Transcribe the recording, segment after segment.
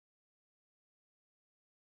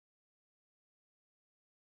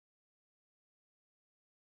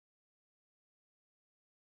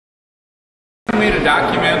to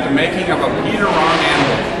document the making of a Peter Wrong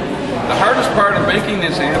anvil. The hardest part of making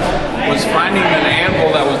this anvil was finding an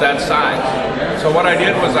anvil that was that size. So what I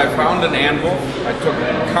did was I found an anvil, I took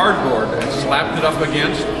cardboard and slapped it up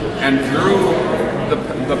against and drew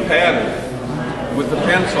the pattern with the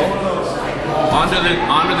pencil onto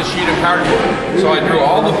the sheet of cardboard. So I drew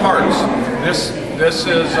all the parts. This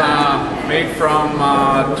is made from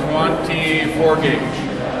 24 gauge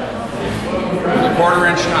with a 1/4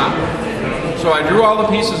 inch top. So I drew all the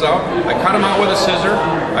pieces out, I cut them out with a scissor,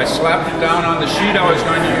 I slapped it down on the sheet I was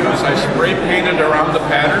going to use, I spray painted around the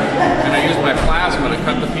pattern, and I used my plasma to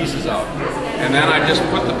cut the pieces out. And then I just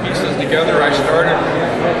put the pieces together. I started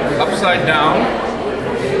upside down.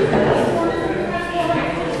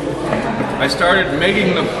 I started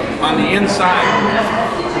making them on the inside,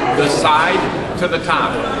 the side to the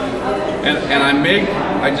top. And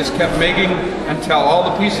I just kept making until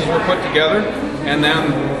all the pieces were put together, and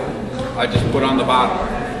then I just put on the bottom.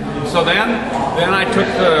 So then I took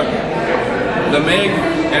the MIG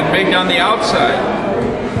and MIG'd on the outside.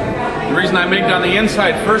 The reason I MIG'd on the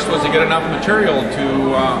inside first was to get enough material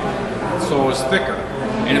so it was thicker.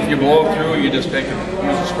 And if you blow through, you just use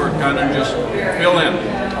a squirt gun and just fill in.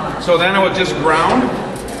 So then I would just ground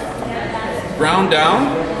down,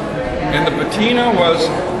 and the patina was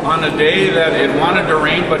on a day that it wanted to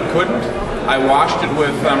rain but couldn't. I washed it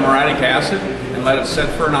with muriatic acid and let it sit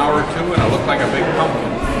for an hour or two, and it looked like a big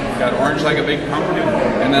pumpkin. Got orange like a big pumpkin,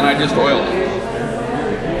 and then I just oiled it.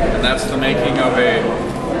 And that's the making of a...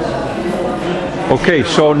 Okay,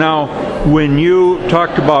 so now when you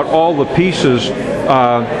talked about all the pieces,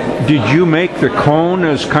 did you make the cone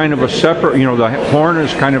as kind of a separate, you know, the horn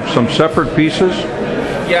is kind of some separate pieces?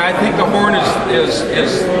 Yeah, I think the horn is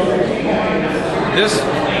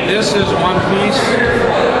this is one piece.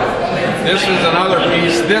 This is another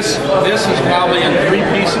piece. This is probably in 3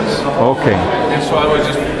 pieces. Okay. And so it was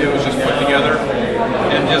just put together,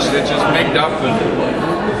 and it just made up and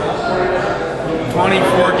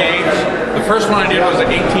 24 gauge. The first one I did was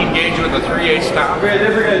an 18 gauge with a 3/8 stop.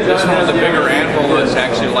 This one was a bigger anvil that's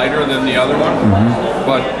actually lighter than the other one,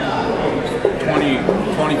 but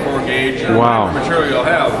 24 gauge. Wow. Material you'll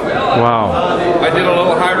have. Wow. I did a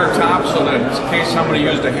little harder top so that in case somebody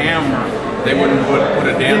used a hammer, they wouldn't put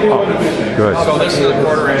a dent on it. Good. So this is a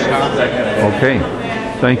 1/4 inch top. Okay.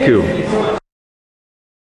 Thank you.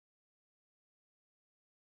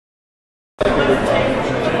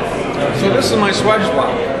 So this is my Swage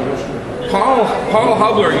block. Paul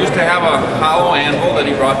Hubler used to have a hollow anvil that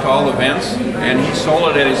he brought to all events, and he sold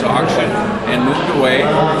it at his auction and moved away.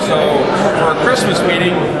 So for a Christmas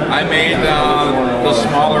meeting, I made the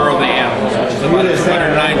smaller of the anvils, which is about a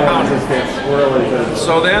 209 pounder.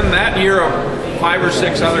 So then that year, 5 or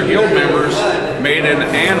 6 other guild members made an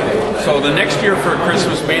anvil. So the next year for a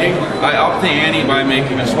Christmas meeting, I upped the ante by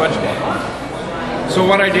making a Swage block. So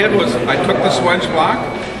what I did was I took the Swage block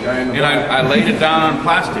and I laid it down on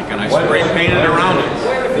plastic and I spray painted around it.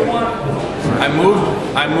 I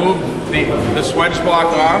moved the Swage block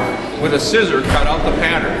off with a scissor, cut out the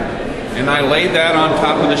pattern, and I laid that on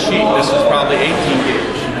top of the sheet. This is probably 18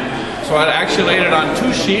 gauge. So I actually laid it on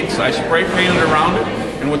 2 sheets. I spray painted around it,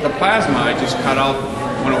 and with the plasma I just cut out,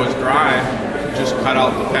 when it was dry, just cut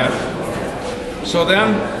out the pattern. So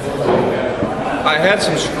then I had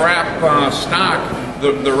some scrap stock.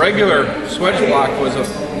 The regular Swage block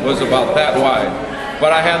was about that wide,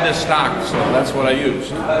 but I had this stock, so that's what I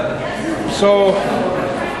used. So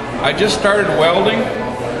I just started welding,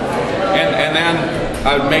 and then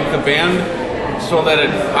I'd make the bend so that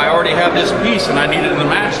I already had this piece and I needed to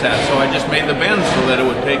match that, so I just made the bend so that it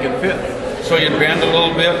would take and fit. So you'd bend a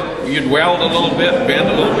little bit, you'd weld a little bit, bend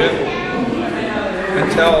a little bit,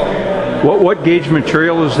 until... What gauge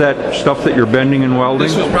material is that stuff that you're bending and welding?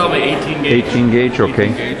 This was probably 18 gauge. 18 gauge, okay.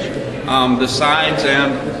 18 gauge. The sides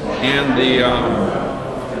and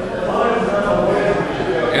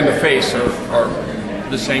the face are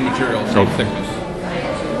the same material, same thickness.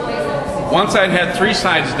 Once I'd had 3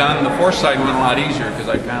 sides done, the 4th side went a lot easier because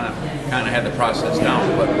I kind of had the process down.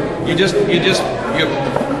 But you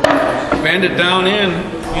bend it down in.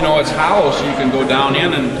 You know, it's hollow, so you can go down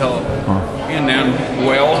in until, and then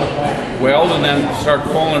weld, and then start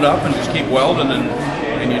pulling it up and just keep welding,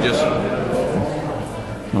 and you just.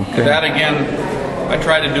 Okay. That again, I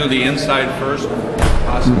try to do the inside first,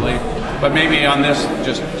 possibly, but maybe on this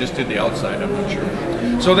just did the outside. I'm not sure.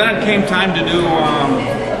 So then it came time to do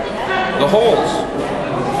the holes.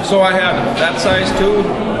 So I had that size tube,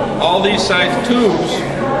 all these size tubes,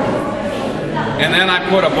 and then I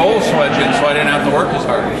put a bowl swedge in so I didn't have to work as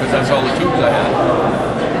hard because that's all the tubes I had.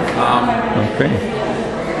 Okay.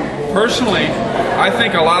 personally, I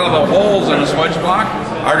think a lot of the holes in a swedge block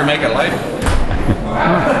are to make it lighter.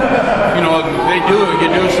 You know, you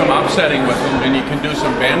do some upsetting with them and you can do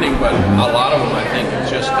some bending, but a lot of them I think it's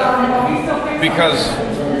just because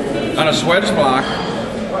on a swedge block,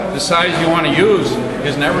 the size you want to use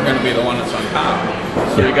is never going to be the one that's on top.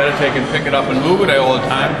 So you got to take and pick it up and move it all the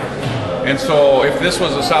time. And so if this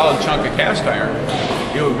was a solid chunk of cast iron,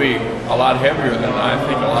 it would be a lot heavier than I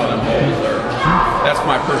think a lot of them holes are. That's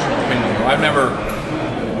my personal opinion. I've never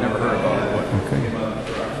heard about it.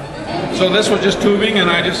 Okay. So this was just tubing, and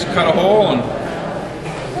I just cut a hole and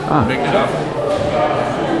picked it up.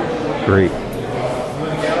 Great.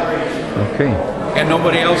 Okay. And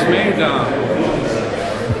nobody else made.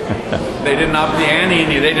 They didn't up the ante,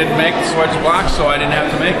 and they didn't make the swedge blocks, so I didn't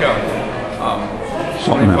have to make a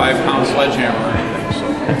 25-pound sledgehammer or anything. So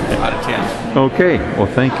out of 10. Okay. Well,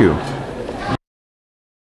 thank you.